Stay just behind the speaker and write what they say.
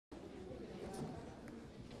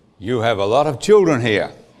You have a lot of children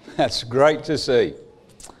here. That's great to see.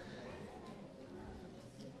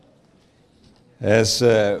 As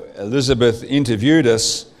Elizabeth interviewed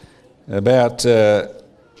us about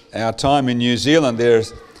our time in New Zealand,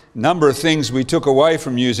 there's a number of things we took away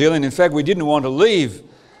from New Zealand. In fact, we didn't want to leave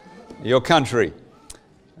your country.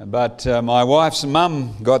 But my wife's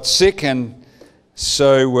mum got sick, and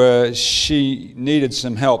so she needed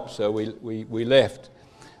some help, so we left.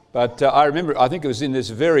 But I remember, I think it was in this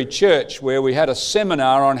very church where we had a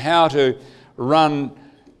seminar on how to run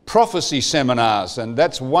prophecy seminars, and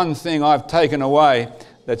that's one thing I've taken away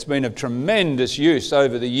that's been of tremendous use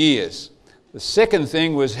over the years. The second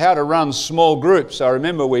thing was how to run small groups. I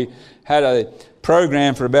remember we had a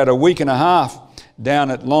program for about a week and a half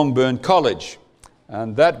down at Longburn College,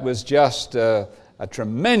 and that was just a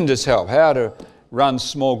tremendous help, how to run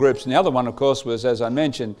small groups. And the other one, of course, was, as I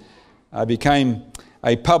mentioned, I became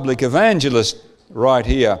a public evangelist right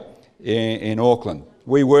here in Auckland.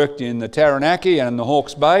 We worked in the Taranaki and in the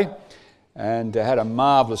Hawke's Bay and had a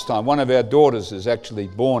marvellous time. One of our daughters is actually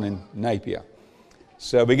born in Napier.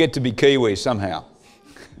 So we get to be Kiwi somehow.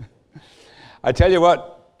 I tell you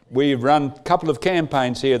what, we've run a couple of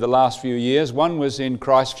campaigns here the last few years. One was in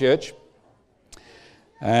Christchurch,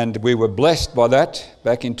 and we were blessed by that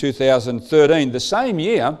back in 2013. The same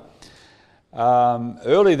year,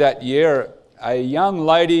 early that year, a young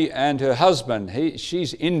lady and her husband,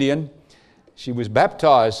 she's Indian, she was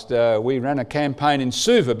baptised. We ran a campaign in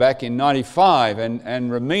Suva back in 95,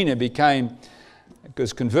 and Ramina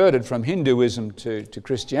was converted from Hinduism to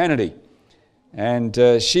Christianity.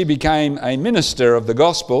 And she became a minister of the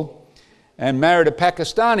gospel and married a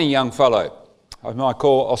Pakistani young fellow, I might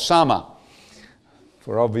call Osama,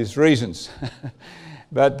 for obvious reasons.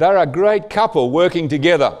 But they're a great couple working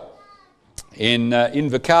together in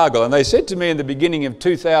Invercargill. And they said to me in the beginning of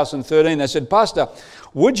 2013, they said, "Pastor,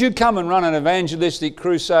 would you come and run an evangelistic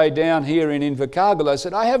crusade down here in Invercargill?" I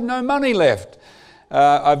said, "I have no money left.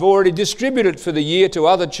 I've already distributed for the year to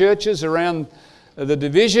other churches around the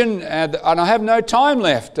division, and I have no time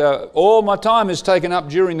left. All my time is taken up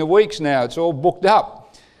during the weeks now. It's all booked up."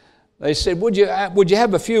 They said, would you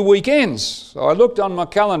have a few weekends? So I looked on my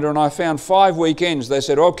calendar and I found 5 weekends. They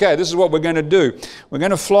said, "Okay, this is what we're going to do. We're going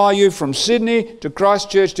to fly you from Sydney to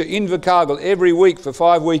Christchurch to Invercargill every week for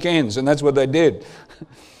 5 weekends." And that's what they did.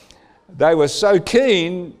 They were so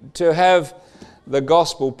keen to have the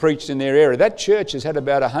gospel preached in their area. That church has had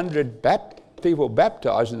about 100 people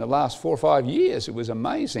baptised in the last 4 or 5 years. It was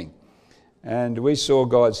amazing. And we saw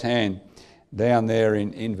God's hand down there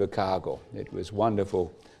in Invercargill. It was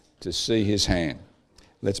wonderful to see his hand.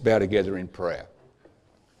 Let's bow together in prayer.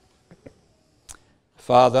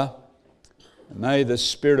 Father, may the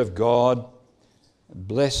Spirit of God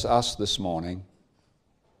bless us this morning.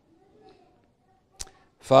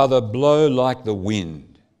 Father, blow like the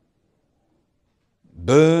wind,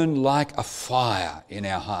 burn like a fire in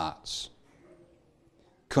our hearts.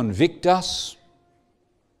 Convict us,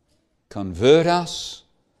 convert us,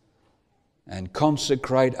 and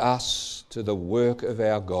consecrate us to the work of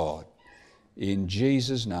our God. In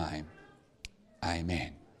Jesus' name,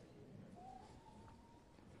 amen.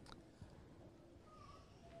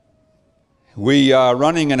 We are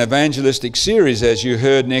running an evangelistic series, as you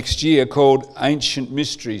heard, next year called Ancient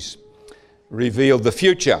Mysteries Reveal the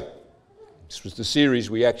Future. This was the series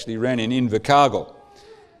we actually ran in Invercargill.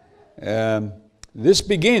 This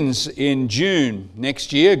begins in June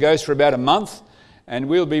next year, goes for about a month, and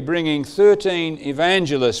we'll be bringing 13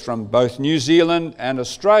 evangelists from both New Zealand and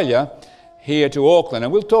Australia here to Auckland.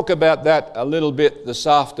 And we'll talk about that a little bit this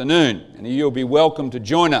afternoon, and you'll be welcome to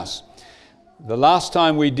join us. The last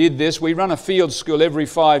time we did this, we run a field school every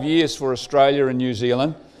 5 years for Australia and New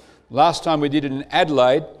Zealand. Last time we did it in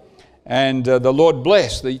Adelaide, and the Lord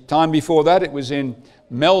blessed. The time before that it was in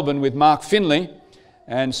Melbourne with Mark Finley,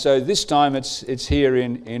 and so this time it's here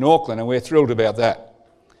in Auckland, and we're thrilled about that.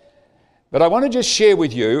 But I want to just share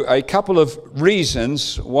with you a couple of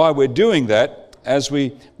reasons why we're doing that as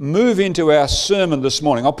we move into our sermon this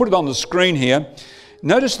morning. I'll put it on the screen here.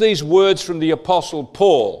 Notice these words from the Apostle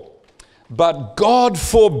Paul. "But God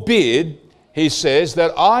forbid," he says,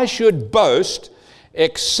 "that I should boast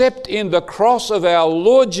except in the cross of our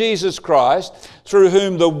Lord Jesus Christ, through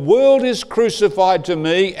whom the world is crucified to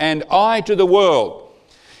me and I to the world.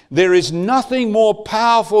 There is nothing more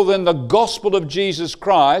powerful than the gospel of Jesus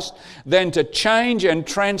Christ than to change and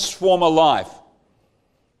transform a life."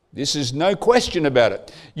 This is no question about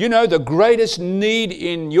it. You know, the greatest need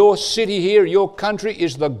in your city here, your country,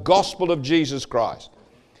 is the gospel of Jesus Christ.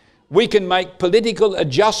 We can make political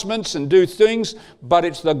adjustments and do things, but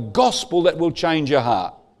it's the gospel that will change your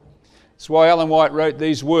heart. That's why Ellen White wrote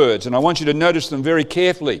these words, and I want you to notice them very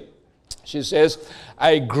carefully. She says,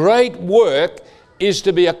 a great work is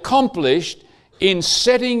to be accomplished in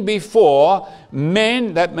setting before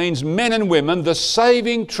men, that means men and women, the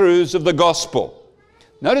saving truths of the gospel.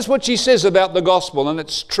 Notice what she says about the gospel and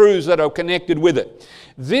its truths that are connected with it.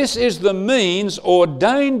 This is the means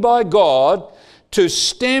ordained by God to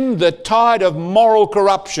stem the tide of moral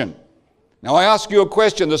corruption. Now I ask you a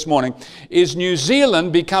question this morning. Is New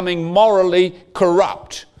Zealand becoming morally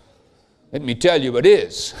corrupt? Let me tell you it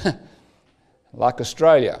is. Like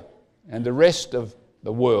Australia and the rest of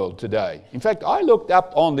the world today. In fact, I looked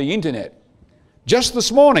up on the internet just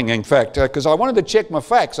this morning, in fact, because I wanted to check my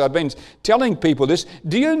facts. I've been telling people this.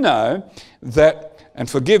 Do you know that, and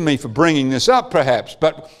forgive me for bringing this up perhaps,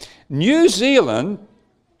 but New Zealand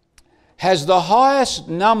has the highest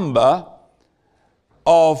number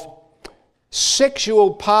of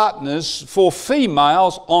sexual partners for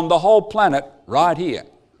females on the whole planet right here.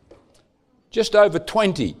 Just over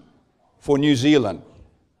 20 for New Zealand.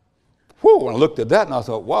 Whew, I looked at that and I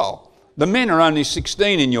thought, wow, the men are only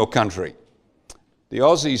 16 in your country. The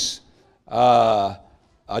Aussies are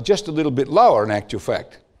just a little bit lower in actual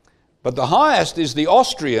fact. But the highest is the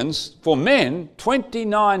Austrians, for men,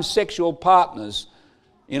 29 sexual partners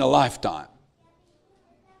in a lifetime.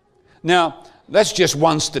 Now, that's just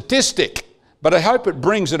one statistic, but I hope it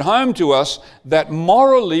brings it home to us that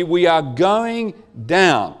morally we are going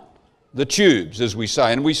down the tubes, as we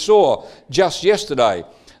say. And we saw just yesterday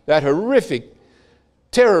that horrific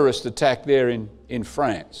terrorist attack there in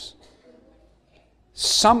France.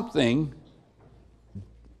 Something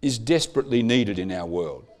is desperately needed in our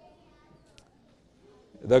world.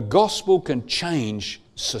 The gospel can change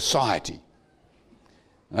society.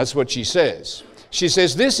 That's what she says. She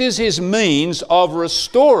says this is his means of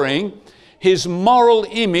restoring his moral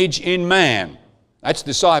image in man. That's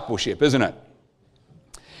discipleship, isn't it?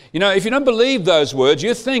 You know, if you don't believe those words,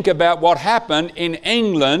 you think about what happened in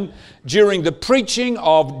England during the preaching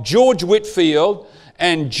of George Whitefield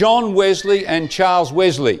and John Wesley and Charles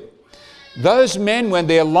Wesley. Those men, when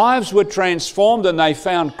their lives were transformed and they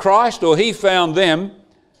found Christ, or he found them,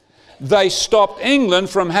 they stopped England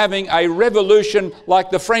from having a revolution like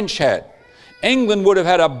the French had. England would have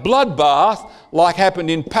had a bloodbath like happened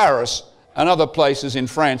in Paris and other places in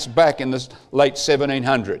France back in the late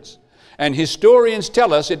 1700s. And historians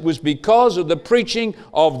tell us it was because of the preaching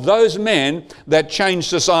of those men that changed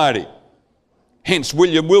society. Hence,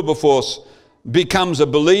 William Wilberforce becomes a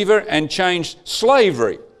believer and changed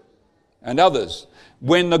slavery and others.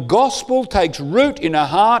 When the gospel takes root in a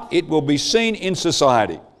heart, it will be seen in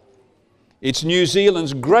society. It's New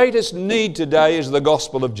Zealand's greatest need today is the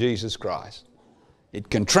gospel of Jesus Christ. It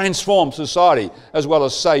can transform society as well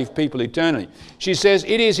as save people eternally. She says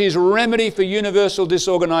it is his remedy for universal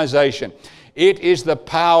disorganization. It is the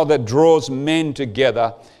power that draws men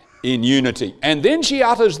together in unity. And then she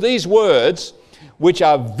utters these words which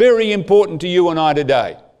are very important to you and I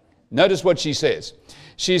today. Notice what she says.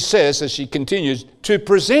 She says, as she continues, to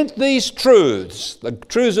present these truths, the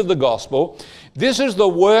truths of the gospel, this is the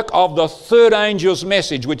work of the third angel's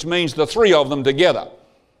message, which means the three of them together,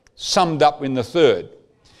 summed up in the third.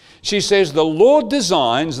 She says, the Lord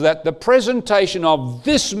designs that the presentation of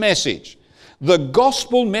this message, the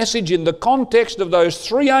gospel message in the context of those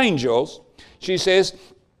three angels, she says,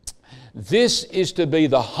 this is to be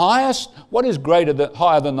the highest. What is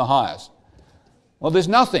higher than the highest? Well, there's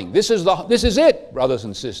nothing. This is it, brothers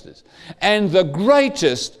and sisters. And the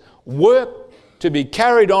greatest work to be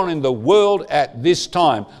carried on in the world at this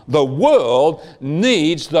time. The world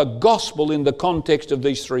needs the gospel in the context of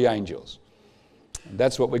these three angels. And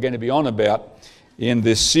that's what we're going to be on about in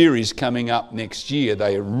this series coming up next year.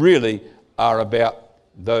 They really are about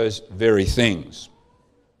those very things.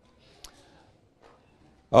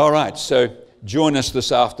 All right, so join us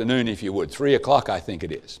this afternoon if you would. 3 o'clock, I think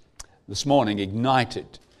it is. This morning,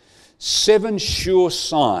 Ignited. 7 sure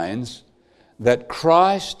signs that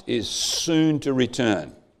Christ is soon to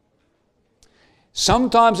return.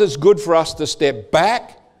 Sometimes it's good for us to step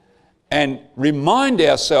back and remind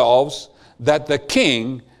ourselves that the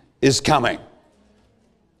King is coming.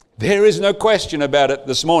 There is no question about it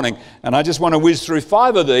this morning. And I just want to whiz through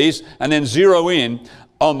 5 of these and then zero in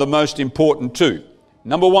on the most important 2.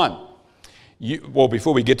 Number 1.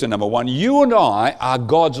 Before we get to number 1, you and I are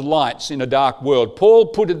God's lights in a dark world. Paul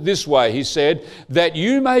put it this way. He said, that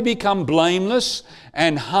you may become blameless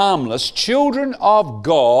and harmless, children of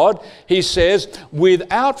God, he says,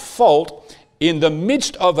 without fault in the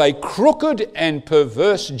midst of a crooked and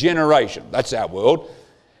perverse generation. That's our world.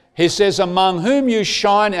 He says, among whom you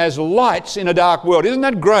shine as lights in a dark world. Isn't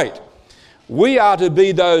that great? We are to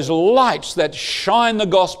be those lights that shine the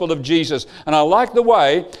gospel of Jesus. And I like the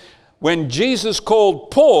way when Jesus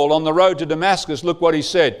called Paul on the road to Damascus, look what he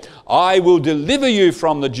said. I will deliver you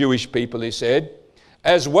from the Jewish people, he said,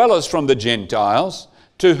 as well as from the Gentiles,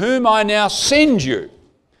 to whom I now send you,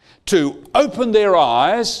 to open their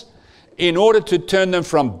eyes in order to turn them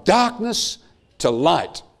from darkness to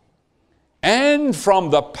light, and from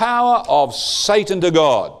the power of Satan to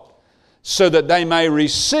God, so that they may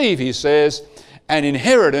receive, he says, an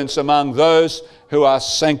inheritance among those who are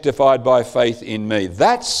sanctified by faith in me.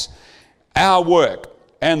 That's our work.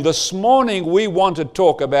 And this morning we want to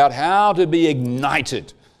talk about how to be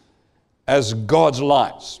ignited as God's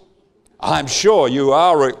lights. I'm sure you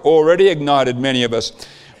are already ignited, many of us,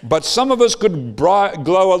 but some of us could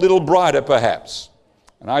glow a little brighter perhaps.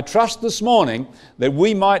 And I trust this morning that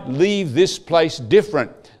we might leave this place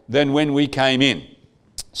different than when we came in.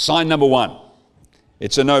 Sign number one.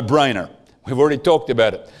 It's a no-brainer. We've already talked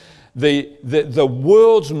about it. The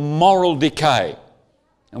world's moral decay.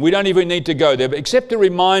 And we don't even need to go there, except to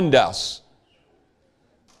remind us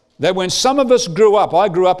that when some of us grew up, I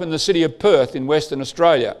grew up in the city of Perth in Western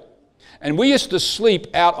Australia, and we used to sleep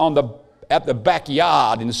out at the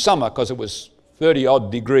backyard in summer because it was 30-odd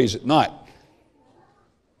degrees at night.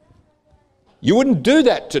 You wouldn't do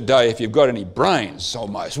that today if you've got any brains,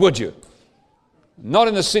 almost, would you? Not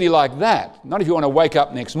in a city like that. Not if you want to wake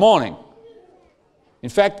up next morning. In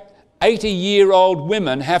fact, 80-year-old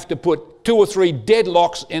women have to put 2 or 3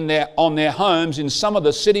 deadlocks on their homes in some of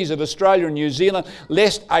the cities of Australia and New Zealand,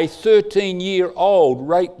 lest a 13-year-old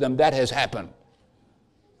rape them. That has happened.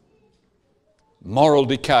 Moral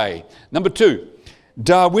decay. Number 2,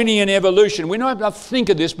 Darwinian evolution. We don't have to think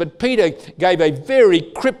of this, but Peter gave a very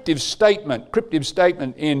cryptic statement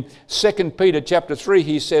in 2 Peter chapter 3.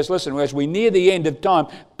 He says, listen, as we near the end of time,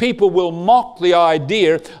 people will mock the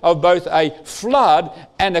idea of both a flood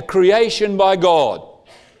and a creation by God.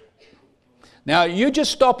 Now, you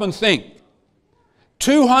just stop and think.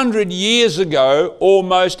 200 years ago,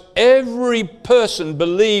 almost every person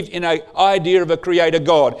believed in an idea of a creator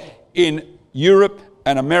God in Europe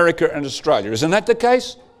and America and Australia. Isn't that the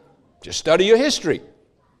case? Just study your history.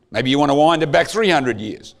 Maybe you want to wind it back 300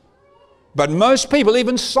 years. But most people,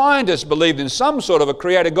 even scientists, believed in some sort of a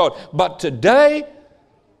creator God. But today,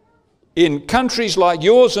 in countries like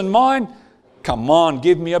yours and mine, come on,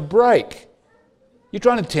 give me a break. You're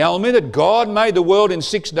trying to tell me that God made the world in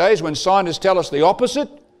 6 days when scientists tell us the opposite?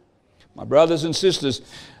 My brothers and sisters,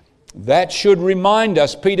 that should remind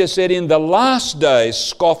us. Peter said, in the last days,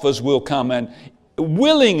 scoffers will come and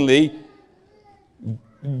willingly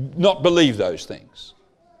not believe those things.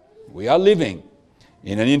 We are living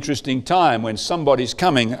in an interesting time when somebody's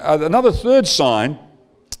coming. Another third sign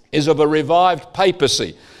is of a revived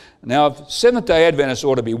papacy. Now, Seventh-day Adventists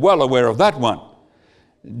ought to be well aware of that one.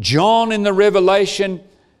 John in the Revelation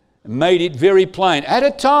made it very plain. At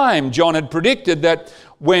a time, John had predicted that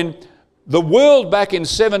when the world back in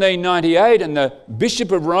 1798 and the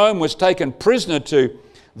Bishop of Rome was taken prisoner to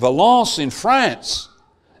Valence in France,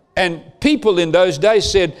 and people in those days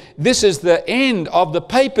said, this is the end of the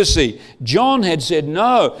papacy. John had said,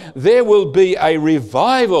 no, there will be a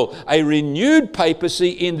revival, a renewed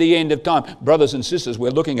papacy in the end of time. Brothers and sisters,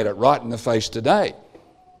 we're looking at it right in the face today.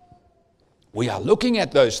 We are looking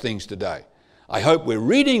at those things today. I hope we're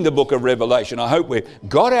reading the book of Revelation. I hope we've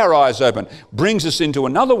got our eyes open. Brings us into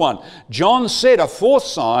another one. John said a fourth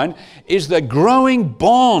sign is the growing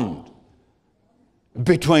bond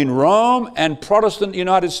between Rome and Protestant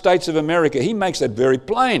United States of America. He makes that very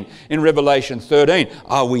plain in Revelation 13.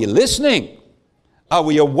 Are we listening? Are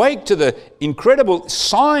we awake to the incredible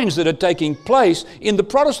signs that are taking place in the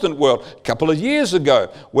Protestant world? A couple of years ago,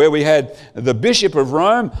 where we had the Bishop of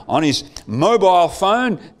Rome on his mobile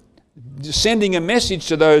phone sending a message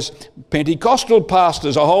to those Pentecostal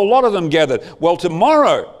pastors, a whole lot of them gathered. Well,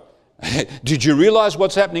 tomorrow, did you realize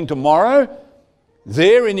what's happening tomorrow?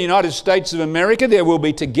 There in the United States of America, there will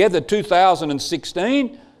be Together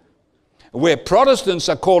 2016, where Protestants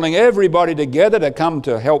are calling everybody together to come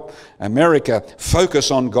to help America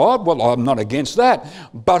focus on God. Well, I'm not against that.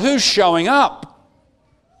 But who's showing up?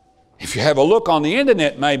 If you have a look on the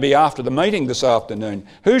internet, maybe after the meeting this afternoon,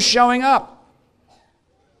 who's showing up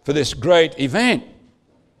for this great event?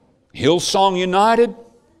 Hillsong United,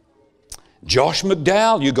 Josh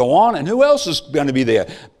McDowell, you go on, and who else is going to be there?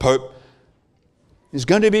 Pope is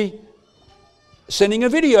going to be sending a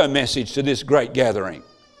video message to this great gathering.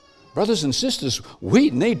 Brothers and sisters, we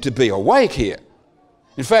need to be awake here.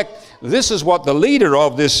 In fact, this is what the leader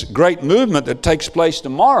of this great movement that takes place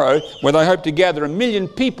tomorrow, where they hope to gather 1 million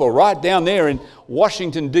people right down there in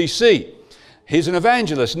Washington, D.C. He's an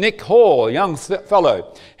evangelist, Nick Hall, a young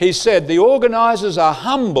fellow. He said, the organisers are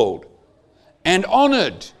humbled and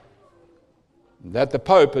honoured that the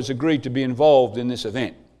Pope has agreed to be involved in this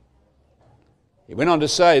event. He went on to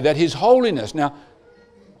say that His Holiness, now,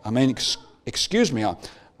 I mean, excuse me,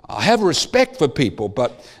 I have respect for people,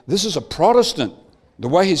 but this is a Protestant, the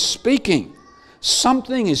way he's speaking.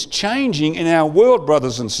 Something is changing in our world,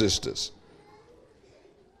 brothers and sisters.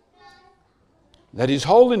 That His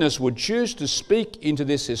Holiness would choose to speak into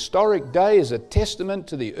this historic day is a testament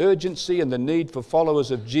to the urgency and the need for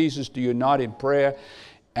followers of Jesus to unite in prayer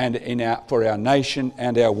and for our nation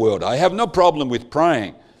and our world. I have no problem with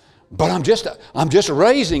praying, but I'm just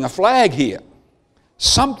raising a flag here.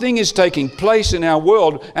 Something is taking place in our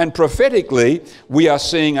world, and prophetically we are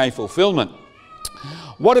seeing a fulfillment.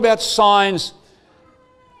 What about signs?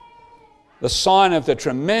 The sign of the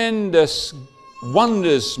tremendous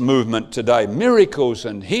wonders movement today, miracles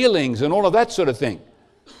and healings and all of that sort of thing.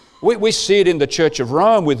 We see it in the Church of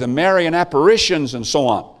Rome with the Marian apparitions and so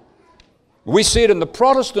on. We see it in the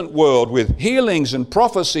Protestant world with healings and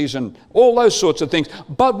prophecies and all those sorts of things.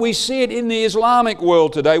 But we see it in the Islamic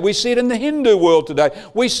world today. We see it in the Hindu world today.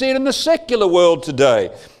 We see it in the secular world today,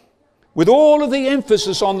 with all of the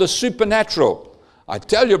emphasis on the supernatural. I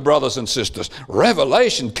tell you, brothers and sisters,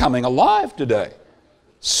 revelation coming alive today.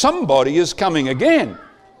 Somebody is coming again.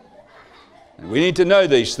 And we need to know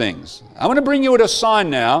these things. I want to bring you at a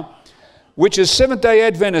sign now, which as Seventh-day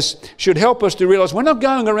Adventists should help us to realize we're not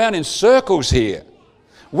going around in circles here.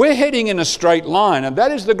 We're heading in a straight line, and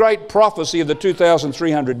that is the great prophecy of the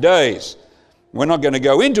 2,300 days. We're not going to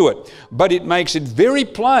go into it, but it makes it very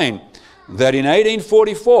plain that in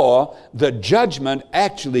 1844, the judgment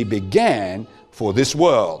actually began for this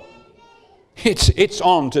world. It's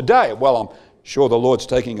on today. Well, I'm sure the Lord's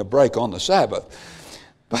taking a break on the Sabbath.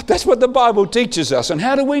 But that's what the Bible teaches us. And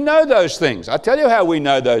how do we know those things? I tell you how we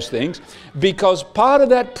know those things. Because part of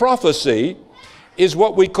that prophecy is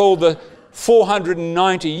what we call the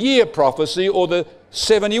 490-year prophecy, or the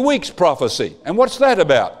 70 weeks prophecy. And what's that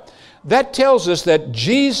about? That tells us that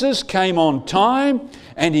Jesus came on time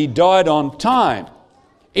and He died on time.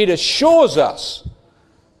 It assures us.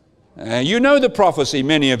 You know the prophecy,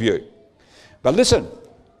 many of you. But listen,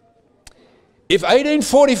 if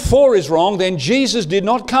 1844 is wrong, then Jesus did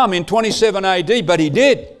not come in 27 AD, but He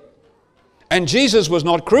did. And Jesus was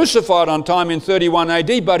not crucified on time in 31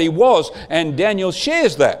 AD, but He was, and Daniel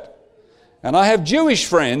shares that. And I have Jewish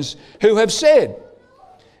friends who have said,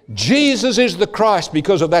 Jesus is the Christ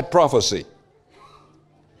because of that prophecy.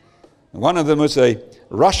 One of them was a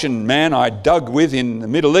Russian man I dug with in the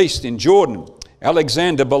Middle East, in Jordan,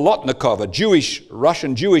 Alexander Bolotnikov, a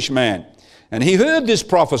Russian Jewish man. And he heard this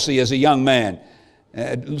prophecy as a young man,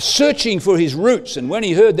 searching for his roots. And when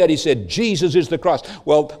he heard that, he said, Jesus is the Christ.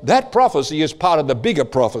 Well, that prophecy is part of the bigger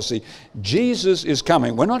prophecy. Jesus is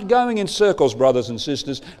coming. We're not going in circles, brothers and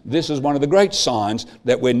sisters. This is one of the great signs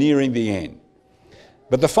that we're nearing the end.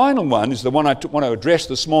 But the final one is the one I want to address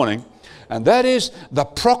this morning, and that is the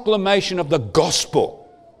proclamation of the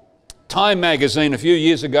gospel. Time magazine a few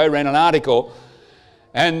years ago ran an article,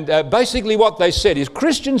 and basically what they said is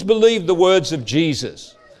Christians believe the words of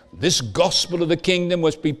Jesus. This gospel of the kingdom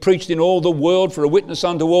was to be preached in all the world for a witness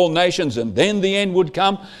unto all nations, and then the end would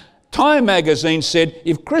come. Time magazine said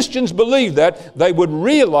if Christians believe that, they would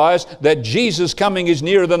realize that Jesus' coming is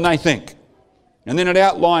nearer than they think. And then it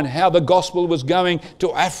outlined how the gospel was going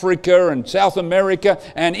to Africa and South America,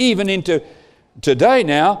 and even into today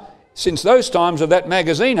now. Since those times of that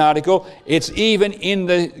magazine article, it's even in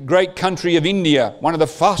the great country of India. One of the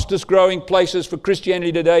fastest growing places for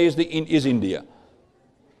Christianity today is India.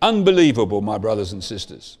 Unbelievable, my brothers and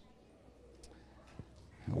sisters.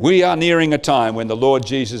 We are nearing a time when the Lord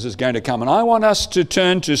Jesus is going to come. And I want us to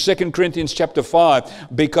turn to 2 Corinthians chapter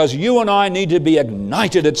 5, because you and I need to be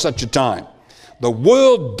ignited at such a time. The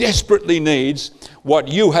world desperately needs what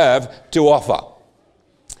you have to offer.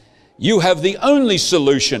 You have the only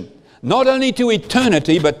solution, not only to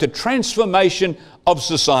eternity, but to transformation of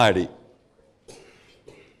society.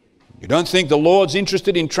 You don't think the Lord's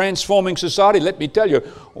interested in transforming society? Let me tell you,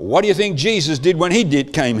 what do you think Jesus did when He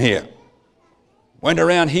came here? Went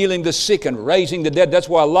around healing the sick and raising the dead. That's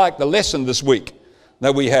why I like the lesson this week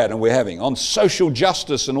that we had and we're having on social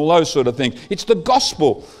justice and all those sort of things. It's the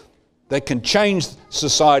gospel that can change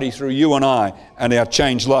society through you and I and our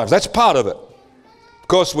changed lives. That's part of it. Of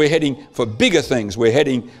course, we're heading for bigger things. We're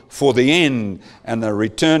heading for the end and the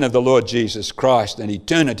return of the Lord Jesus Christ and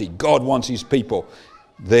eternity. God wants His people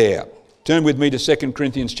there. Turn with me to 2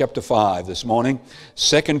 Corinthians chapter 5 this morning.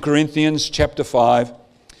 2 Corinthians chapter 5.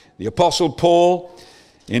 The Apostle Paul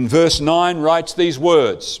in verse 9 writes these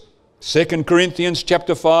words. 2 Corinthians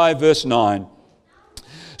chapter 5, verse 9.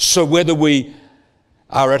 So whether we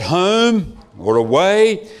are at home or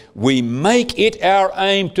away, we make it our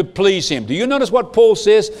aim to please Him. Do you notice what Paul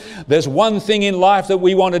says? There's one thing in life that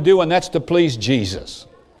we want to do, and that's to please Jesus.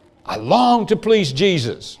 I long to please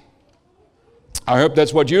Jesus. I hope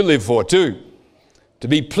that's what you live for too, to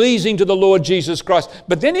be pleasing to the Lord Jesus Christ.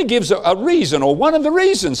 But then he gives a reason, or one of the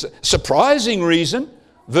reasons, surprising reason,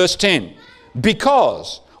 verse 10.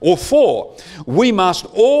 Because, or for, we must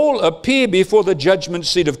all appear before the judgment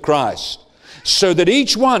seat of Christ, so that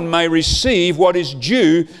each one may receive what is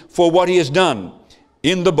due for what he has done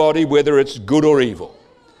in the body, whether it's good or evil.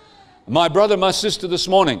 My brother, my sister, this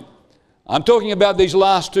morning, I'm talking about these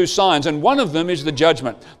last two signs, and one of them is the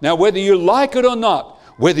judgment. Now, whether you like it or not,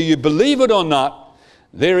 whether you believe it or not,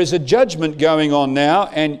 there is a judgment going on now,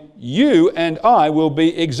 and you and I will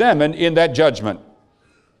be examined in that judgment.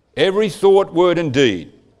 Every thought, word, and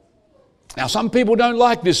deed. Now, some people don't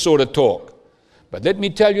like this sort of talk, but let me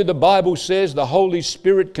tell you, the Bible says the Holy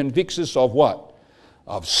Spirit convicts us of what?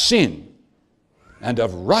 Of sin, and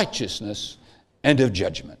of righteousness, and of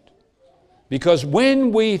judgment. Because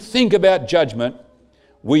when we think about judgment,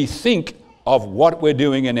 we think of what we're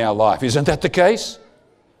doing in our life. Isn't that the case?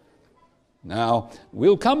 Now,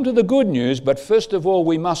 we'll come to the good news, but first of all,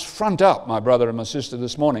 we must front up, my brother and my sister,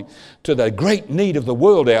 this morning, to the great need of the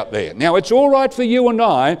world out there. Now, it's all right for you and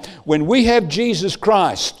I, when we have Jesus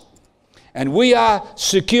Christ, and we are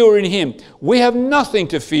secure in Him, we have nothing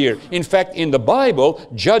to fear. In fact, in the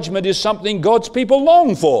Bible, judgment is something God's people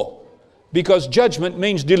long for, because judgment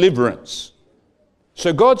means deliverance.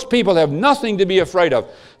 So God's people have nothing to be afraid of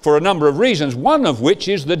for a number of reasons, one of which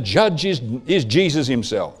is the judge is Jesus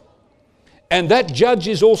Himself. And that judge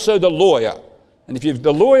is also the lawyer. And if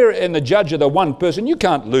the lawyer and the judge are the one person, you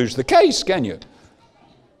can't lose the case, can you?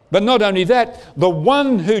 But not only that, the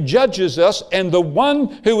one who judges us and the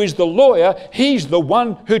one who is the lawyer, He's the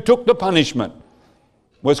one who took the punishment,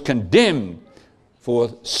 was condemned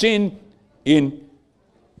for sin in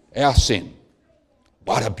our sin.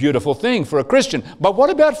 What a beautiful thing for a Christian. But what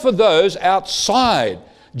about for those outside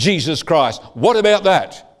Jesus Christ? What about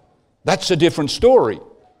that? That's a different story.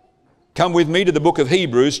 Come with me to the book of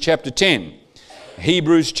Hebrews chapter 10.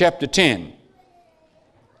 Hebrews chapter 10.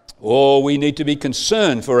 Oh, we need to be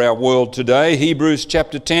concerned for our world today. Hebrews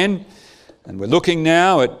chapter 10. And we're looking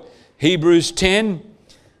now at Hebrews 10.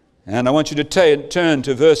 And I want you to turn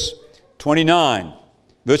to verse 29.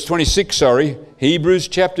 Verse 26, sorry. Hebrews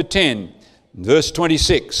chapter 10. Verse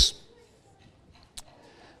 26,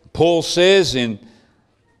 Paul says in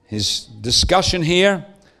his discussion here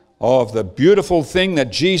of the beautiful thing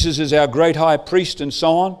that Jesus is our great high priest and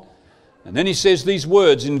so on. And then he says these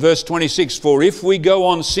words in verse 26, for if we go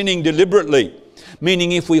on sinning deliberately,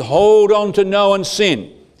 meaning if we hold on to know and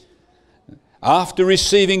sin, after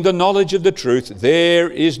receiving the knowledge of the truth, there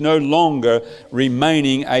is no longer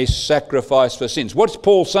remaining a sacrifice for sins. What's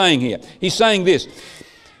Paul saying here? He's saying this.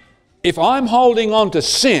 If I'm holding on to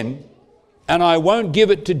sin and I won't give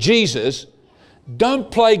it to Jesus, don't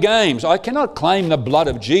play games. I cannot claim the blood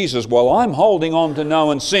of Jesus while I'm holding on to know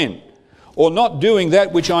and sin, or not doing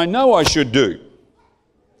that which I know I should do.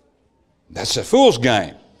 That's a fool's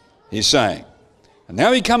game, he's saying. And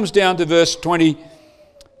now he comes down to verse 29,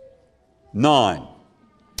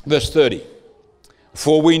 verse 30.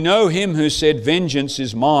 For we know Him who said, vengeance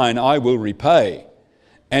is mine, I will repay.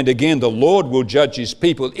 And again, the Lord will judge His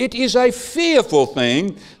people. It is a fearful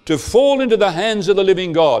thing to fall into the hands of the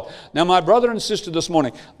living God. Now, my brother and sister this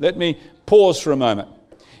morning, let me pause for a moment.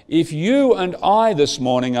 If you and I this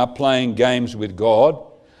morning are playing games with God,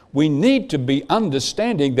 we need to be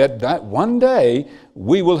understanding that one day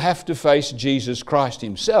we will have to face Jesus Christ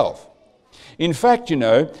Himself. In fact, you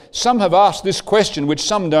know, some have asked this question which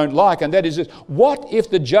some don't like, and that is this: what if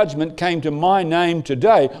the judgment came to my name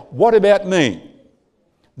today? What about me?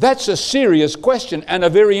 That's a serious question and a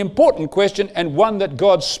very important question, and one that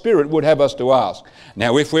God's Spirit would have us to ask.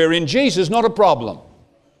 Now, if we're in Jesus, not a problem.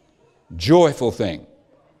 Joyful thing.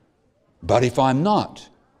 But if I'm not,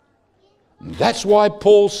 that's why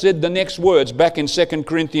Paul said the next words back in 2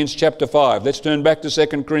 Corinthians chapter 5. Let's turn back to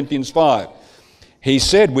 2 Corinthians 5. He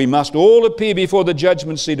said we must all appear before the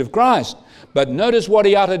judgment seat of Christ. But notice what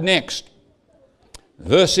he uttered next.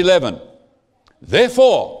 Verse 11.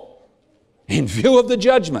 Therefore, in view of the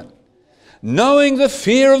judgment, knowing the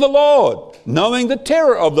fear of the Lord, knowing the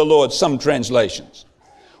terror of the Lord, some translations,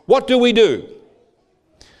 what do?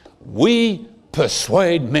 We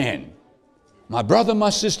persuade men. My brother, my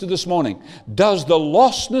sister this morning, does the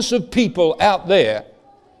lostness of people out there,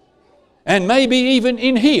 and maybe even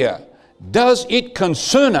in here, does it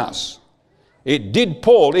concern us It did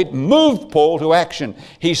Paul. It moved Paul to action.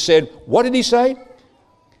 He said, what did he say?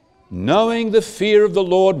 Knowing the fear of the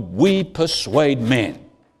Lord, we persuade men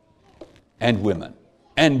and women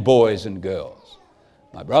and boys and girls.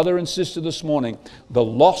 My brother and sister, this morning, the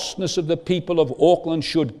lostness of the people of Auckland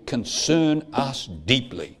should concern us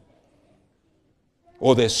deeply.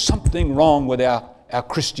 Or there's something wrong with our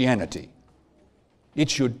Christianity. It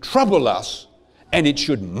should trouble us and it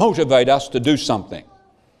should motivate us to do something.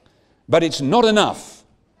 But it's not enough.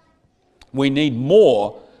 We need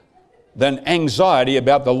more than anxiety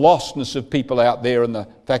about the lostness of people out there and the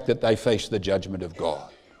fact that they face the judgment of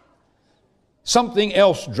God. Something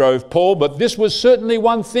else drove Paul, but this was certainly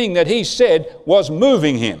one thing that he said was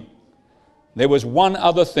moving him. There was one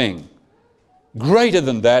other thing greater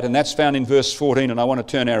than that, and that's found in verse 14, and I want to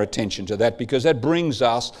turn our attention to that because that brings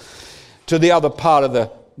us to the other part of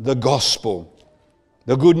the gospel,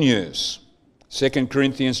 the good news. 2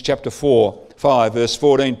 Corinthians chapter 5, verse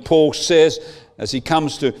 14, Paul says, as he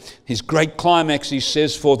comes to his great climax, he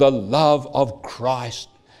says, for the love of Christ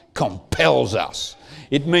compels us.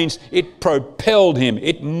 It means it propelled him,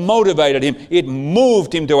 it motivated him, it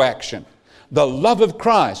moved him to action. The love of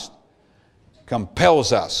Christ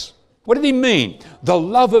compels us. What did he mean? The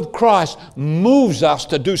love of Christ moves us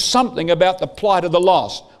to do something about the plight of the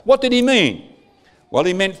lost. What did he mean? Well,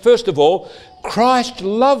 he meant, first of all, Christ's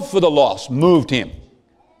love for the lost moved him.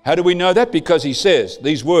 How do we know that? Because he says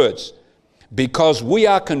these words, because we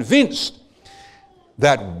are convinced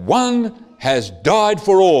that one has died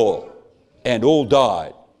for all, and all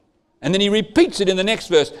died. And then he repeats it in the next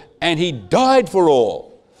verse, and he died for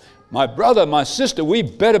all. My brother, my sister, we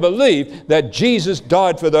better believe that Jesus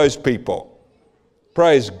died for those people.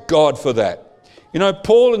 Praise God for that. You know,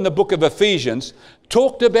 Paul in the book of Ephesians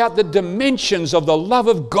talked about the dimensions of the love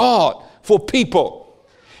of God for people.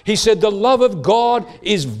 He said the love of God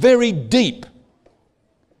is very deep.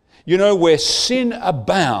 You know, where sin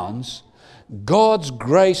abounds, God's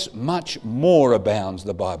grace much more abounds,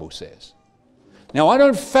 the Bible says. Now, I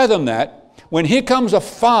don't fathom that when here comes a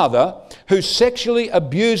father who sexually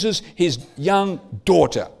abuses his young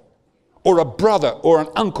daughter, or a brother, or an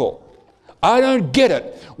uncle. I don't get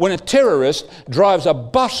it when a terrorist drives a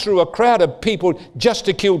bus through a crowd of people just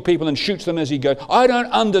to kill people and shoots them as he goes. I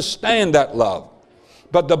don't understand that love.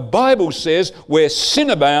 But the Bible says where sin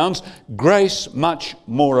abounds, grace much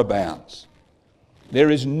more abounds. There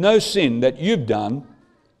is no sin that you've done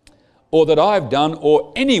or that I've done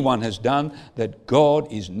or anyone has done that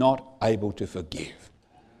God is not able to forgive.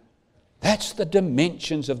 That's the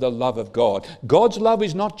dimensions of the love of God. God's love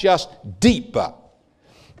is not just deeper.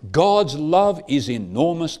 God's love is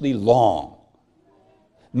enormously long,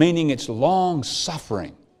 meaning it's long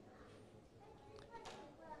suffering.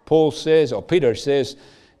 Paul says, or Peter says,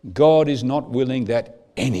 God is not willing that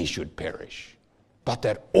any should perish, but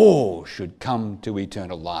that all should come to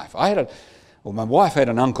eternal life. My wife had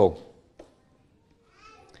an uncle.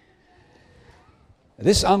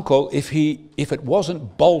 This uncle, if it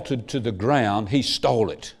wasn't bolted to the ground, he stole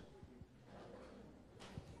it.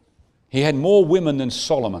 He had more women than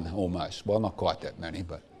Solomon almost. Well, not quite that many,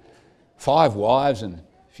 but 5 wives and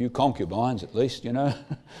a few concubines at least, you know.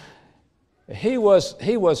 He was,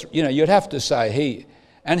 you know, you'd have to say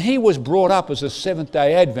he was brought up as a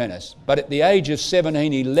Seventh-day Adventist, but at the age of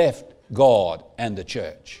 17 he left God and the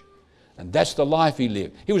church. And that's the life he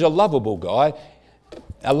lived. He was a lovable guy,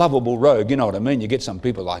 a lovable rogue, you know what I mean? You get some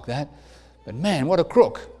people like that. But man, what a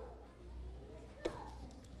crook.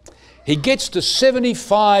 He gets to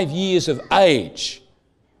 75 years of age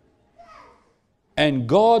and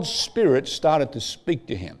God's Spirit started to speak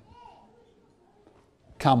to him.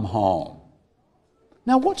 Come home.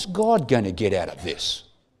 Now what's God going to get out of this?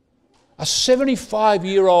 A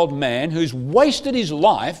 75-year-old man who's wasted his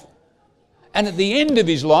life, and at the end of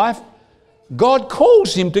his life, God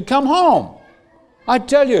calls him to come home. I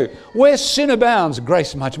tell you, where sin abounds,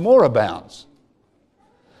 grace much more abounds.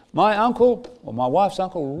 My uncle, or my wife's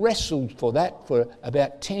uncle, wrestled for that for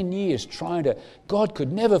about 10 years, God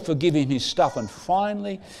could never forgive him his stuff, and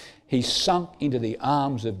finally he sunk into the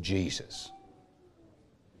arms of Jesus.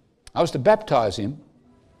 I was to baptize him,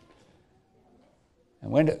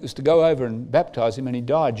 and when it was to go over and baptize him, and he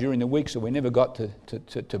died during the week, so we never got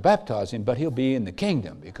to baptize him, but he'll be in the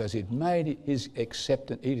kingdom because he'd made his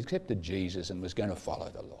acceptance, he'd accepted Jesus and was going to follow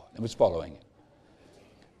the Lord, and was following him.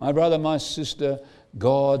 My brother, my sister,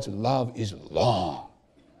 God's love is long.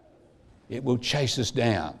 It will chase us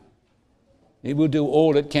down. It will do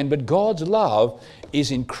all it can, but God's love is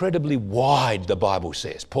incredibly wide, the Bible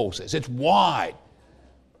says, Paul says. It's wide.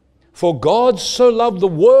 For God so loved the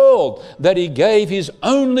world that he gave his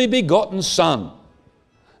only begotten Son,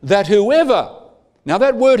 that whoever, now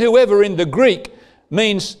that word whoever in the Greek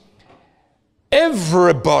means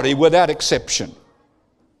everybody without exception.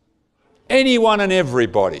 Anyone and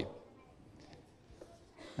everybody.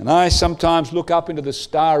 And I sometimes look up into the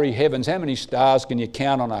starry heavens. How many stars can you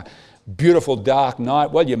count on a beautiful dark night?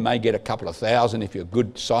 Well, you may get a couple of thousand if you're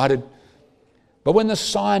good-sighted. But when the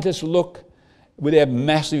scientists look with their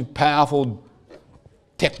massive, powerful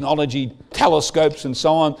technology, telescopes and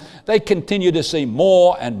so on, they continue to see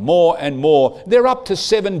more and more and more. They're up to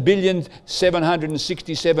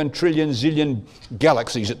 7,767,000,000,000,000,000,000,000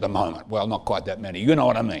 galaxies at the moment. Well, not quite that many, you know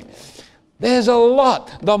what I mean. There's a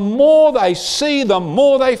lot. The more they see, the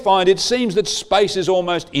more they find. It seems that space is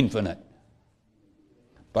almost infinite.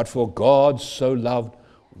 But for God so loved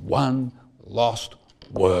one lost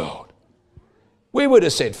world. We would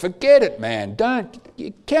have said, forget it, man.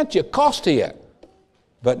 Count your cost here.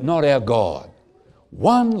 But not our God.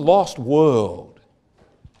 One lost world.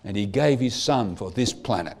 And he gave his son for this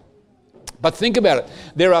planet. But think about it.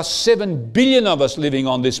 There are 7 billion of us living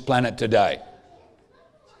on this planet today.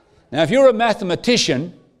 Now, if you're a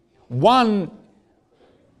mathematician, one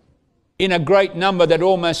in a great number that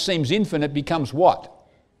almost seems infinite becomes what?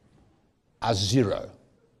 A zero.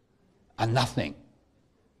 A nothing.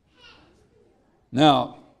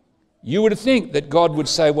 Now, you would think that God would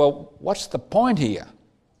say, well, what's the point here?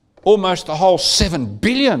 Almost the whole 7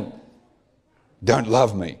 billion don't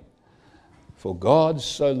love me. For God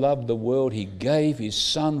so loved the world, he gave his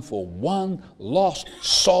son for one lost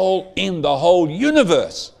soul in the whole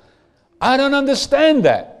universe. I don't understand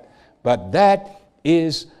that. But that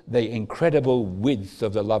is the incredible width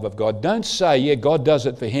of the love of God. Don't say, yeah, God does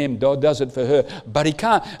it for him, God does it for her, but he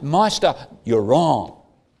can't. My stuff, you're wrong.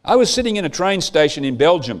 I was sitting in a train station in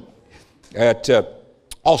Belgium at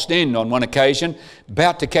Ostend on one occasion,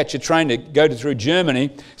 about to catch a train to go through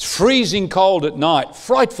Germany. It's freezing cold at night,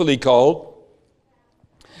 frightfully cold.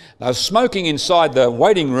 I was smoking inside the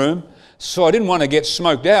waiting room, so I didn't want to get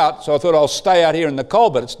smoked out, so I thought I'll stay out here in the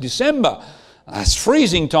cold, but it's December. It's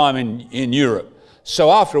freezing time in Europe.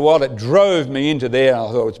 So after a while it drove me into there, and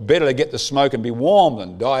I thought it's better to get the smoke and be warm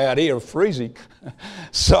than die out here freezing.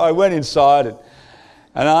 So I went inside,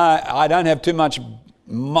 and I don't have too much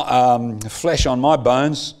flesh on my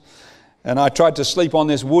bones, and I tried to sleep on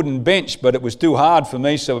this wooden bench, but it was too hard for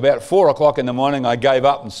me. So about 4 o'clock in the morning I gave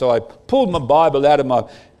up, and so I pulled my Bible out of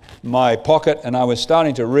my pocket, and I was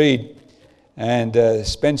starting to read and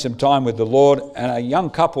spend some time with the Lord. And a young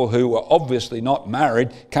couple who were obviously not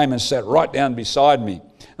married came and sat right down beside me.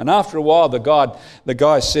 And after a while the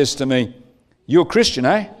guy says to me, "You're a Christian,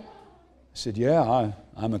 eh?" I said, "Yeah,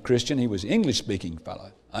 I'm a Christian." He was an English-speaking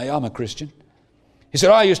fellow. "Hey, I'm a Christian." He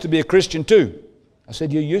said, "I used to be a Christian too." I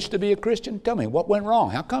said, "You used to be a Christian? Tell me, what went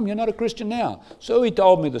wrong? How come you're not a Christian now?" So he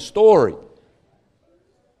told me the story.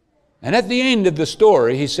 And at the end of the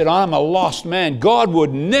story, he said, "I'm a lost man. God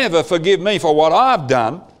would never forgive me for what I've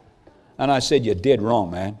done." And I said, "You're dead wrong,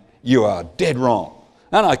 man. You are dead wrong."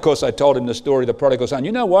 And of course, I told him the story of the prodigal son.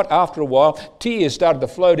 You know what? After a while, tears started to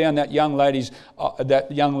flow down that young lady's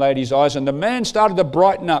eyes, and the man started to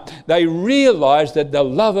brighten up. They realized that the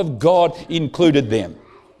love of God included them.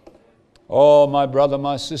 Oh, my brother,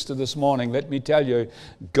 my sister, this morning, let me tell you,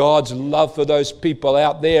 God's love for those people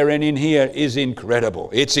out there and in here is incredible.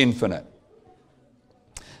 It's infinite.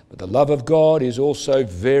 But the love of God is also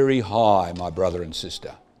very high, my brother and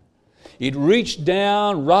sister. It reached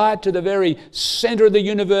down right to the very center of the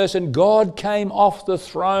universe, and God came off the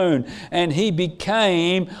throne and he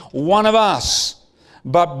became one of us.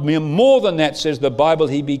 But more than that, says the Bible,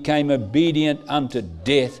 he became obedient unto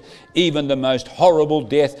death, even the most horrible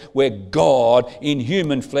death, where God in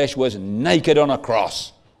human flesh was naked on a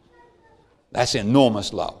cross. That's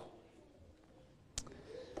enormous love.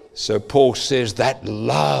 So Paul says that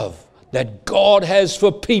love that God has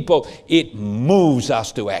for people, it moves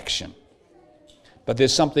us to action. But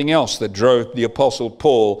there's something else that drove the Apostle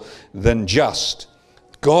Paul than just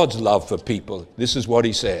God's love for people. This is what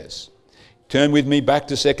he says. Turn with me back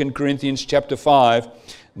to 2 Corinthians chapter 5,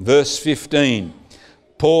 verse 15.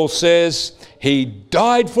 Paul says, he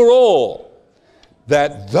died for all,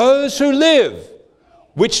 that those who live,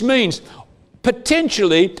 which means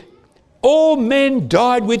potentially all men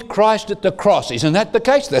died with Christ at the cross. Isn't that the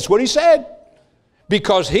case? That's what he said.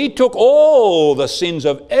 Because he took all the sins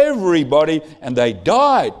of everybody and they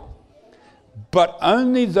died. But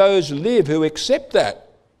only those live who accept that.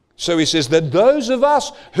 So he says that those of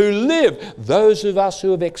us who live, those of us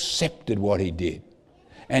who have accepted what he did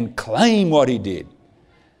and claim what he did,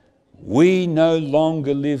 we no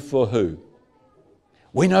longer live for who?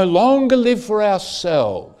 We no longer live for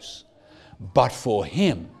ourselves, but for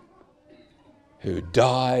him who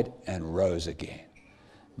died and rose again.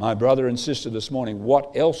 My brother and sister this morning,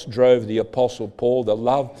 what else drove the Apostle Paul? The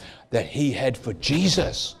love that he had for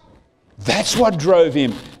Jesus. That's what drove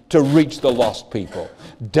him to reach the lost people.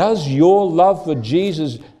 Does your love for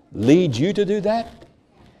Jesus lead you to do that?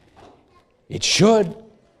 It should.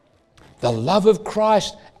 The love of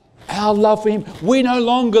Christ, our love for him. We no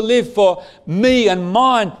longer live for me and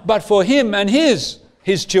mine, but for him and his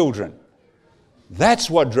children. That's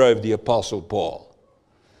what drove the Apostle Paul.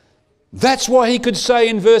 That's why he could say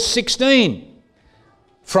in verse 16,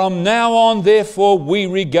 from now on, therefore, we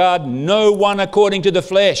regard no one according to the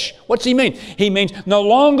flesh. What's he mean? He means no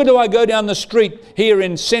longer do I go down the street here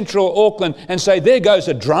in central Auckland and say, there goes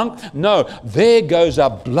a drunk. No, there goes a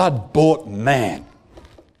blood-bought man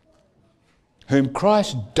whom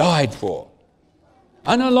Christ died for.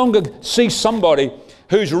 I no longer see somebody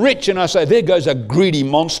who's rich and I say, there goes a greedy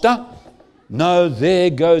monster. No, there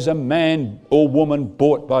goes a man or woman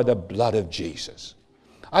bought by the blood of Jesus.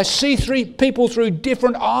 I see three people through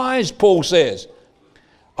different eyes, Paul says.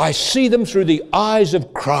 I see them through the eyes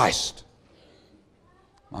of Christ.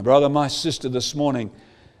 My brother, my sister, this morning,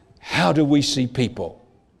 how do we see people?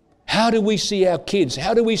 How do we see our kids?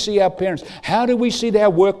 How do we see our parents? How do we see our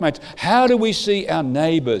workmates? How do we see our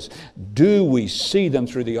neighbours? Do we see them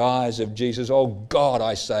through the eyes of Jesus? Oh God,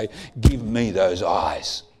 I say, give me those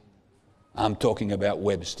eyes. I'm talking about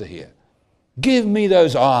Webster here. Give me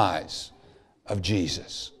those eyes of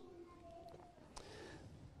Jesus.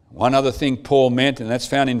 One other thing Paul meant, and that's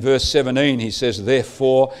found in verse 17. He says,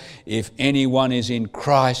 therefore, if anyone is in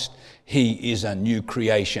Christ, he is a new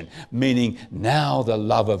creation. Meaning now the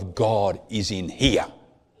love of God is in here.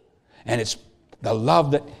 And it's the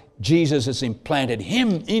love that Jesus has implanted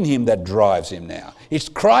in him that drives him now. It's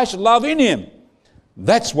Christ's love in him.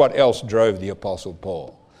 That's what else drove the Apostle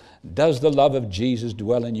Paul. Does the love of Jesus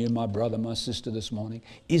dwell in you, my brother, my sister, this morning?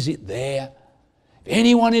 Is it there? If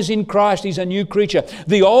anyone is in Christ, he's a new creature.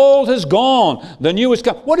 The old has gone, the new has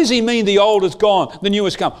come. What does he mean, the old has gone, the new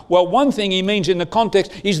has come? Well, one thing he means in the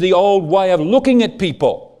context is the old way of looking at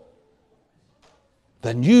people.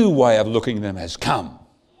 The new way of looking at them has come.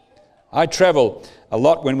 I travel a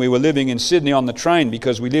lot when we were living in Sydney on the train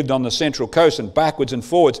because we lived on the Central Coast and backwards and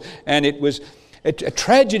forwards, and it was a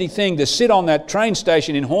tragedy thing to sit on that train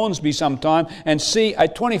station in Hornsby sometime and see a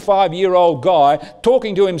 25-year-old guy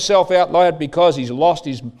talking to himself out loud because he's lost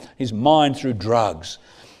his mind through drugs.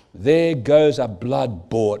 There goes a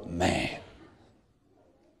blood-bought man.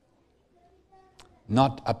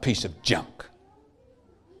 Not a piece of junk.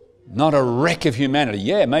 Not a wreck of humanity.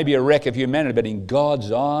 Yeah, maybe a wreck of humanity, but in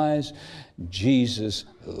God's eyes, Jesus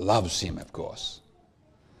loves him, of course.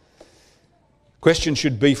 Question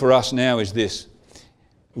should be for us now is this.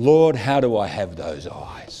 Lord, how do I have those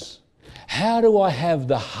eyes? How do I have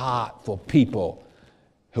the heart for people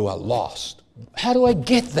who are lost? How do I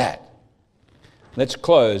get that? Let's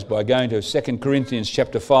close by going to 2 Corinthians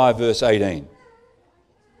chapter 5, verse 18.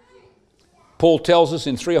 Paul tells us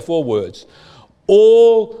in 3 or 4 words,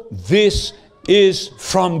 all this is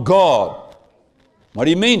from God. What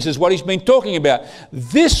he means is what he's been talking about.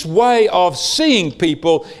 This way of seeing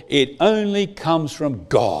people, it only comes from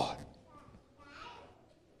God.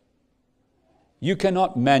 You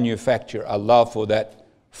cannot manufacture a love for that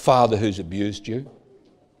father who's abused you.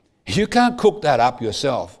 You can't cook that up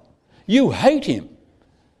yourself. You hate him.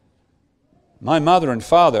 My mother and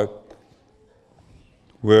father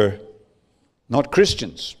were not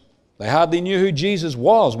Christians. They hardly knew who Jesus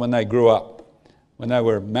was when they grew up, when they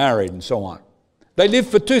were married and so on. They lived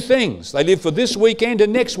for 2 things. They lived for this weekend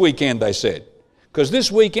and next weekend, they said. Because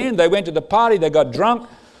this weekend they went to the party, they got drunk,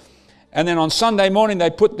 and then on Sunday morning they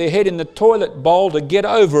put their head in the toilet bowl to get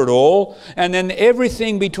over it all, and then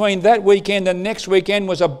everything between that weekend and next weekend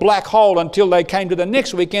was a black hole until they came to the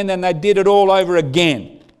next weekend and they did it all over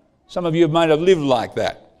again. Some of you might have lived like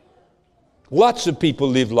that. Lots of people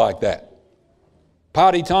live like that.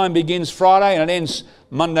 Party time begins Friday and it ends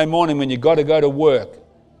Monday morning when you've got to go to work.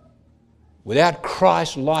 Without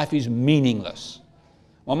Christ, life is meaningless.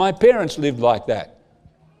 Well, my parents lived like that.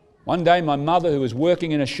 One day my mother, who was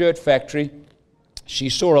working in a shirt factory, she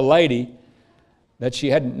saw a lady that she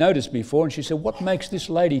hadn't noticed before, and she said, what makes this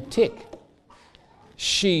lady tick?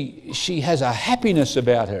 She has a happiness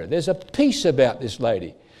about her. There's a peace about this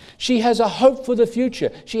lady. She has a hope for the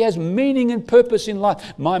future. She has meaning and purpose in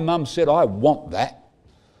life. My mum said, I want that.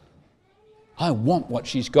 I want what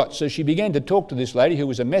she's got. So she began to talk to this lady who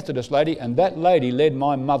was a Methodist lady, and that lady led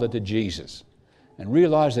my mother to Jesus and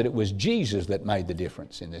realised that it was Jesus that made the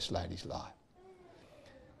difference in this lady's life.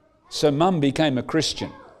 So Mum became a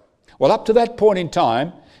Christian. Well, up to that point in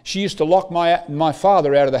time, she used to lock my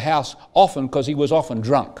father out of the house often because he was often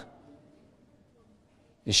drunk.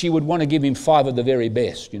 She would want to give him 5 of the very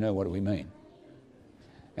best. You know what we mean.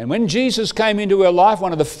 And when Jesus came into her life,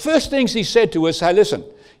 one of the first things he said to us, hey, listen,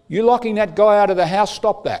 you locking that guy out of the house,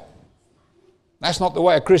 stop that. That's not the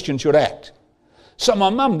way a Christian should act. So my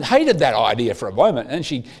mum hated that idea for a moment, and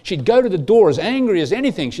she'd go to the door as angry as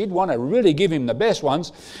anything. She'd want to really give him the best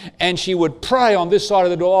ones, and she would pray on this side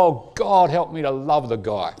of the door, oh, God, help me to love the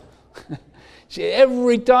guy.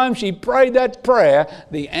 Every time she prayed that prayer,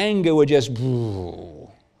 the anger would just...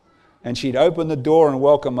 And she'd open the door and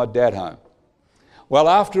welcome my dad home. Well,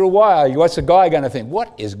 after a while, what's the guy going to think?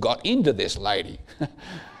 What has got into this lady?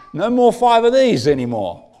 No more 5 of these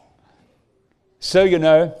anymore. So, you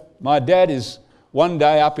know, my dad is one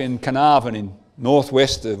day up in Carnarvon in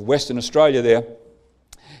northwest of Western Australia there.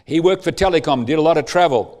 He worked for Telecom, did a lot of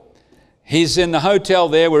travel. He's in the hotel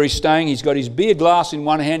there where he's staying. He's got his beer glass in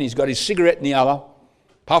one hand. He's got his cigarette in the other,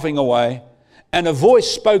 puffing away. And a voice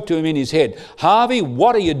spoke to him in his head, Harvey,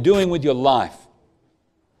 what are you doing with your life?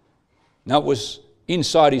 Now it was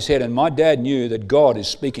inside his head, and my dad knew that God is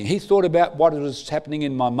speaking. He thought about what was happening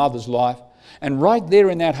in my mother's life. And right there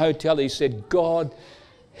in that hotel, he said, God,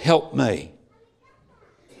 help me.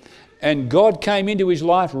 And God came into his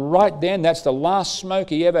life right then. That's the last smoke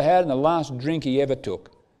he ever had and the last drink he ever took.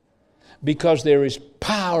 Because there is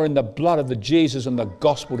power in the blood of the Jesus and the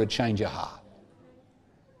gospel to change your heart.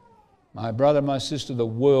 My brother, my sister, the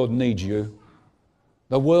world needs you.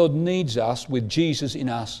 The world needs us with Jesus in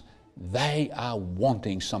us. They are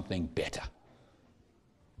wanting something better.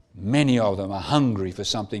 Many of them are hungry for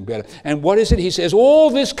something better. And what is it? He says, all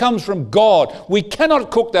this comes from God. We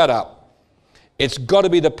cannot cook that up. It's got to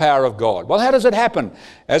be the power of God. Well, how does it happen?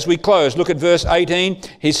 As we close, look at verse 18.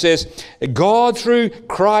 He says, God through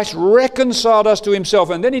Christ reconciled us to himself.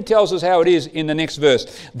 And then he tells us how it is in the next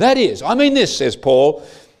verse. That is, I mean this, says Paul,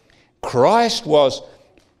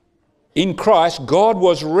 in Christ, God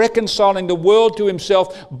was reconciling the world to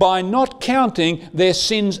himself by not counting their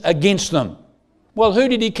sins against them. Well, who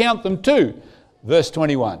did he count them to? Verse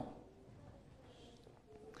 21.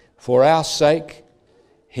 For our sake,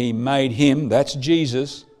 he made him, that's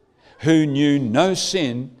Jesus, who knew no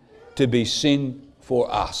sin, to be sin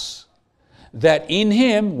for us. That in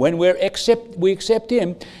him, when we accept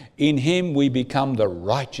him, in him we become the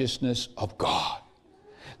righteousness of God.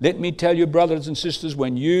 Let me tell you, brothers and sisters,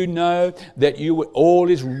 when you know that all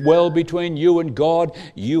is well between you and God,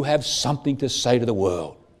 you have something to say to the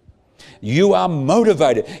world. You are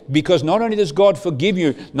motivated because not only does God forgive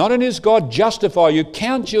you, not only does God justify you,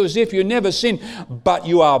 count you as if you never sinned, but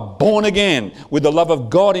you are born again with the love of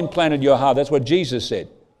God implanted in your heart. That's what Jesus said.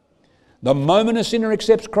 The moment a sinner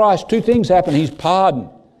accepts Christ, 2 things happen. He's pardoned.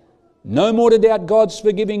 No more to doubt God's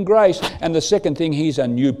forgiving grace. And the second thing, he's a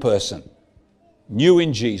new person. New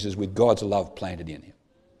in Jesus with God's love planted in him.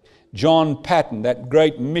 John Patton, that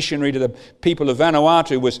great missionary to the people of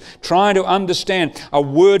Vanuatu, was trying to understand a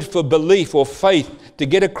word for belief or faith to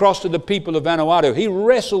get across to the people of Vanuatu. He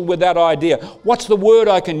wrestled with that idea. What's the word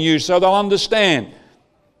I can use so they'll understand?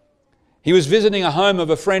 He was visiting a home of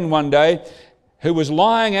a friend one day who was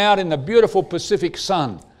lying out in the beautiful Pacific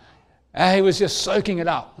sun. And he was just soaking it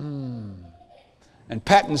up. And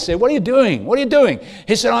Patton said, what are you doing? What are you doing?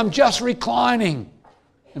 He said, I'm just reclining.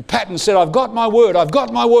 And Patton said, I've got my word, I've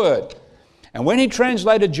got my word. And when he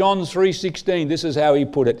translated John 3:16, this is how he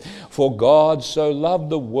put it. For God so loved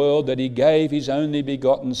the world that he gave his only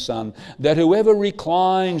begotten Son, that whoever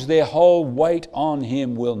reclines their whole weight on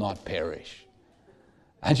him will not perish.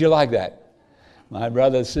 How'd you like that? My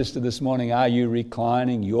brother, sister, this morning, are you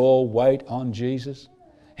reclining your weight on Jesus?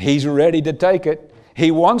 He's ready to take it.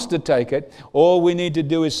 He wants to take it. All we need to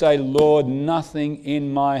do is say, Lord, nothing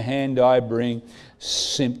in my hand I bring,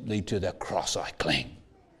 simply to the cross I cling.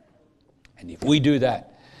 And if we do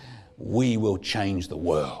that, we will change the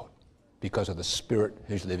world because of the Spirit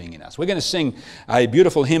who's living in us. We're going to sing a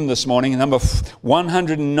beautiful hymn this morning, number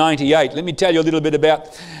 198. Let me tell you a little bit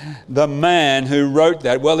about the man who wrote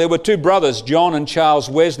that. Well, there were 2 brothers, John and Charles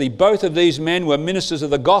Wesley. Both of these men were ministers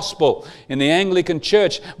of the gospel in the Anglican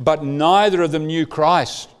Church, but neither of them knew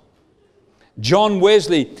Christ. John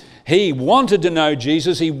Wesley, he wanted to know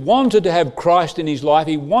Jesus. He wanted to have Christ in his life.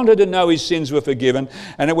 He wanted to know his sins were forgiven.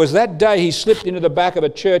 And it was that day he slipped into the back of a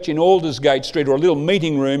church in Aldersgate Street, or a little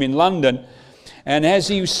meeting room in London. And as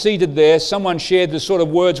he was seated there, someone shared the sort of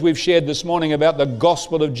words we've shared this morning about the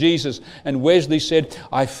gospel of Jesus. And Wesley said,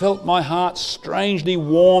 I felt my heart strangely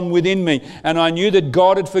warm within me. And I knew that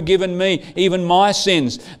God had forgiven me, even my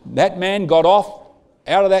sins. That man got off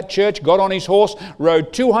out of that church, got on his horse,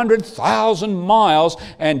 rode 200,000 miles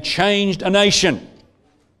and changed a nation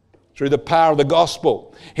through the power of the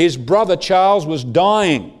gospel. His brother Charles was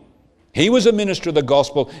dying. He was a minister of the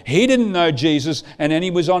gospel. He didn't know Jesus, and then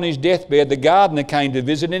he was on his deathbed. The gardener came to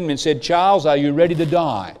visit him and said, "Charles, are you ready to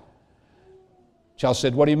die?" Charles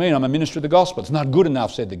said, "What do you mean? I'm a minister of the gospel." "It's not good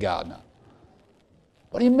enough," said the gardener.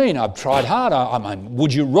 "What do you mean? I've tried hard. I mean,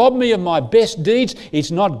 would you rob me of my best deeds?"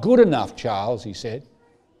 "It's not good enough, Charles," he said.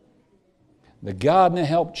 The gardener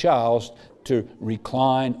helped Charles to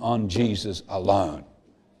recline on Jesus alone,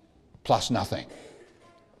 plus nothing.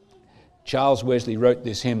 Charles Wesley wrote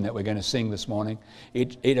this hymn that we're going to sing this morning.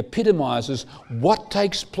 It epitomizes what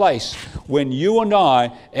takes place when you and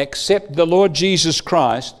I accept the Lord Jesus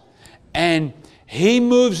Christ and He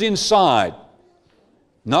moves inside,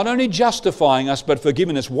 not only justifying us but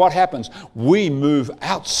forgiving us. What happens? We move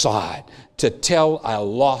outside to tell a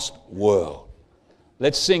lost world.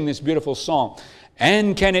 Let's sing this beautiful song.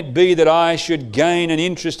 "And can it be that I should gain an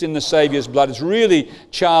interest in the Saviour's blood?" It's really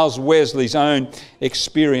Charles Wesley's own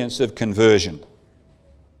experience of conversion.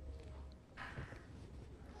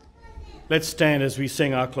 Let's stand as we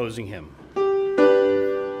sing our closing hymn.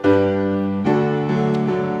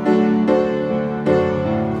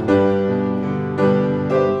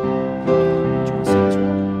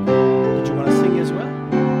 Did you want to sing as well?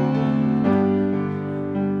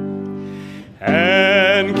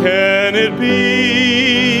 And can it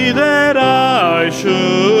be that I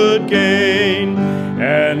should gain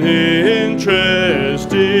an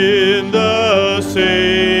interest in the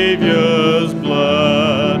Saviour's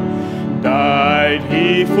blood? Died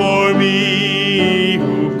He for me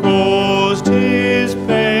who caused His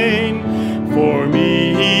pain, for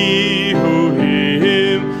me who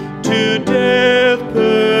Him to death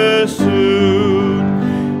pursued.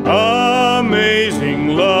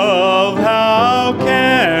 Amazing love, how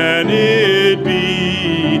can it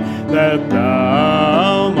be that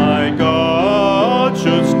Thou, my God,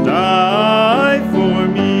 shouldst die for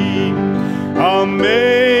me?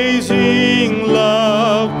 Amazing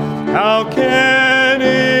love, how can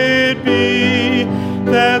it be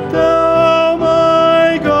that Thou,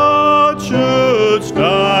 my God, shouldst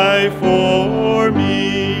die for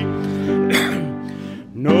me?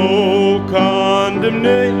 No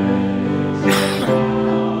condemnation,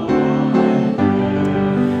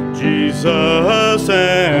 Jesus,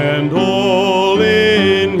 and all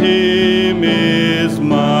in Him is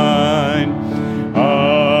mine.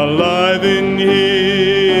 Alive in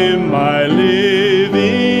Him, my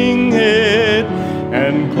living head,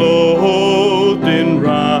 and clothed in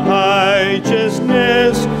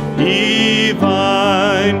righteousness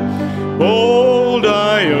divine. Bold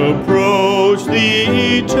I approach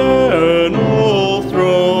the eternal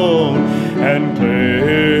throne, and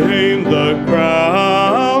claim the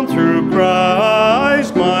crown through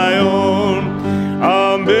Christ my own.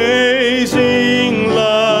 Amazing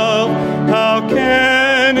love, how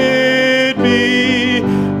can it be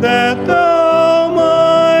that Thou,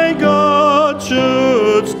 my God,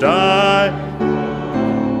 shouldst die?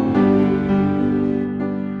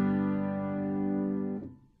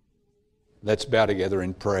 Let's bow together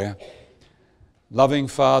in prayer. Loving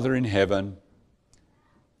Father in heaven,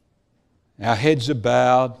 our heads are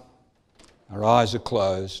bowed, our eyes are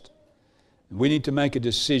closed. We need to make a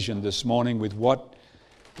decision this morning with what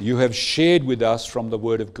You have shared with us from the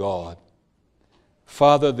Word of God.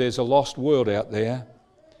 Father, there's a lost world out there.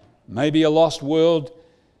 Maybe a lost world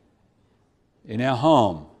in our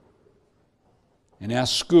home, in our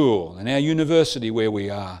school, in our university where we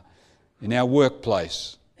are, in our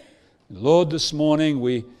workplace. Lord, this morning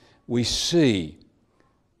we see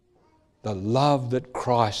the love that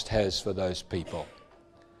Christ has for those people.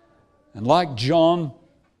 And like John,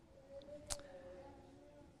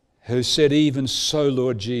 who said, "Even so,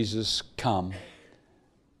 Lord Jesus, come,"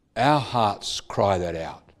 our hearts cry that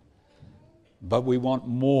out. But we want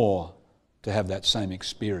more to have that same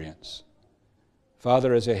experience.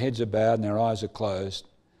 Father, as our heads are bowed and our eyes are closed,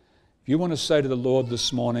 if you want to say to the Lord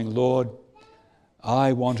this morning, "Lord,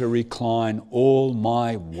 I want to recline all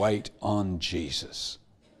my weight on Jesus.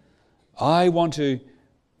 I want to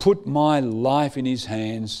put my life in His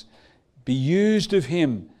hands, be used of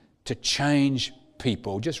Him to change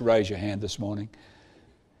people." Just raise your hand this morning.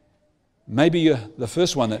 Maybe the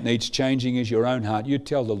first one that needs changing is your own heart. You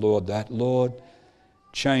tell the Lord that. "Lord,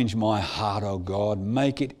 change my heart, O God.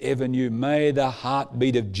 Make it ever new. May the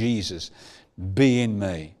heartbeat of Jesus be in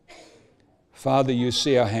me." Father, You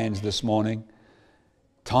see our hands this morning.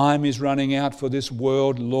 Time is running out for this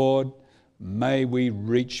world, Lord. May we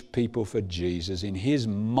reach people for Jesus. In His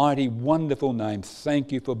mighty, wonderful name,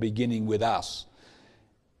 thank You for beginning with us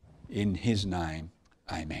In his name,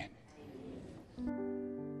 amen.